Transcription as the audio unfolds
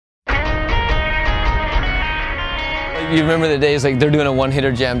you remember the days like they're doing a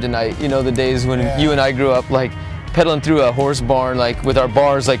one-hitter jam tonight. You know, the days when you and I grew up like pedaling through a horse barn, like with our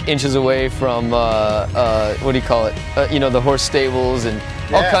bars like inches away from what do you call it? You know, the horse stables and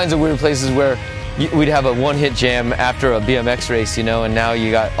all kinds of weird places where we'd have a one-hit jam after a BMX race. You know, and now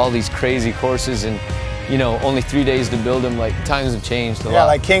you got all these crazy courses and, you know, only 3 days to build them. Like times have changed a lot. Yeah,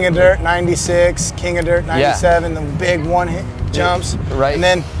 like King of Dirt '96, King of Dirt '97, the big one-hit jumps. Right. And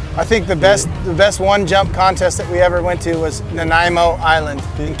then I think the best one jump contest that we ever went to was Nanaimo Island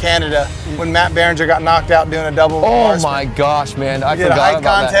in Canada when Matt Berenger got knocked out doing a double. Oh my gosh, man! I forgot about that. We did a height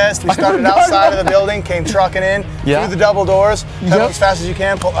contest. We started outside of the building, came trucking in through the double doors, pedal as fast as you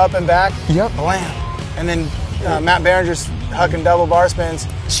can, pull up and back, blam, and then Matt Berenger's hucking double bar spins.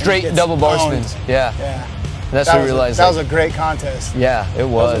 Straight double bar spins. Yeah. That's what we realized. That was a great contest. Yeah, it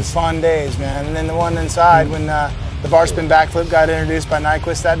was. Those were fun days, man. And then the one inside when the Barspin backflip got introduced by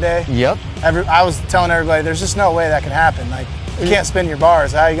Nyquist that day. Yep. I was telling everybody, there's just no way that can happen. Like, you can't spin your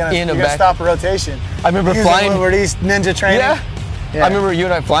bars. How are you gonna stop a rotation? I remember flying. These ninja training. Yeah. I remember you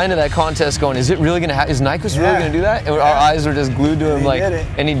and I flying to that contest going, is it really gonna happen? Is Nyquist really gonna do that? And our eyes were just glued to him, like,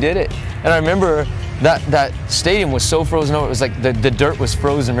 and he did it. And I remember that stadium was so frozen over. It was like the dirt was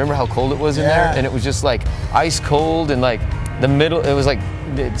frozen. Remember how cold it was in there? And it was just like ice cold and like the middle. It was like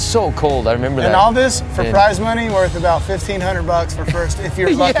it's so cold. I remember that. And all this for prize money worth about $1,500 for first, if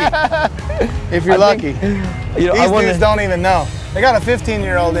you're lucky. If you're lucky. You know, these dudes don't even know. They got a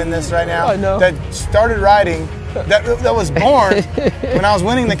 15-year-old in this right now that started riding. That was born when I was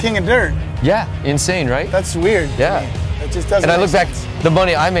winning the King of Dirt. Yeah, insane, right? That's weird. Yeah. It just doesn't. And I look back, the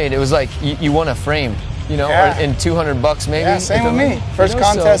money I made, it was like you won a frame, you know, or in $200 maybe. Yeah, same with me. First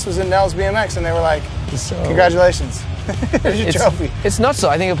contest was in Nels BMX, and they were like, "Congratulations, here's your trophy." It's nuts though.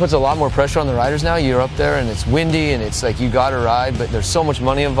 I think it puts a lot more pressure on the riders now. You're up there, and it's windy, and it's like you got to ride, but there's so much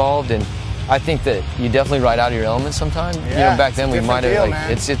money involved, and I think that you definitely ride out of your element sometimes. Yeah, you know, back then we might have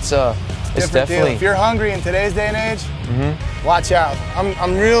like it's definitely. If you're hungry in today's day and age, watch out.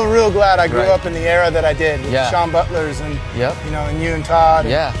 I'm real glad I grew up in the era that I did with Sean Butlers and you know, and you and Todd.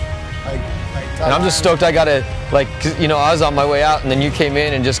 And, and I'm just stoked I got to, like, 'cause, you know, I was on my way out and then you came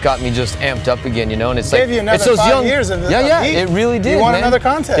in and just got me just amped up again, you know, and it's like, gave you another it's those 5 years of heat. It really did. You won another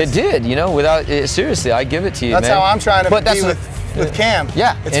contest. It did, you know, without, seriously, I give it to you, That's man. how I'm trying to be with Cam.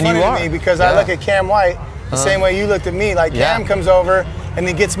 Yeah, it's funny to me because I look at Cam White the same way you looked at me. Like Cam comes over and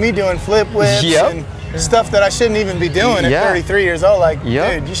he gets me doing flip whips and stuff that I shouldn't even be doing at 33 years old. Like,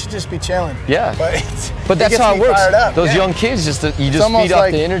 dude, you should just be chilling. Yeah. But it that's how it works. Up. Those young kids, you just feed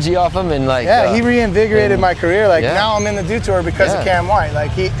off the energy off them and like. Yeah, he reinvigorated my career. Like now I'm in the Dew Tour because of Cam White.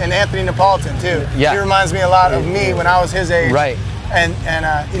 Like and Anthony Napolitan too. Yeah. He reminds me a lot of me when I was his age. Right. And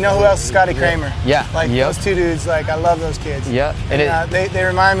you know who else? Scotty Kramer. Yeah. Like those two dudes. Like I love those kids. Yeah. And they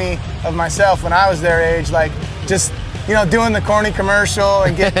remind me of myself when I was their age. Like just, you know, doing the corny commercial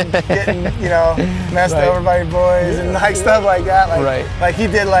and getting you know, messed over by your boys and like stuff like that. Like, like he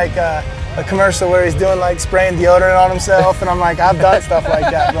did like a commercial where he's doing like spraying deodorant on himself, and I'm like, I've done stuff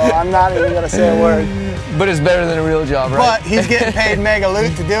like that, bro. I'm not even gonna say a word. But it's better than a real job, right? But he's getting paid mega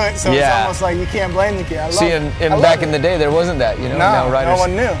loot to do it, so it's almost like you can't blame the kid. I love and back in the day, there wasn't that, you know. No, now riders, no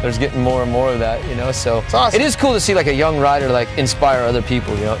one knew. There's getting more and more of that, you know. So it's awesome. It is cool to see like a young rider like inspire other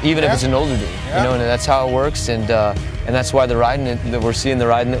people, you know, even if it's an older dude, you know, and that's how it works, and that's why we're seeing the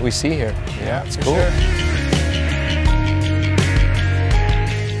riding that we see here. Yeah, it's for cool. Sure.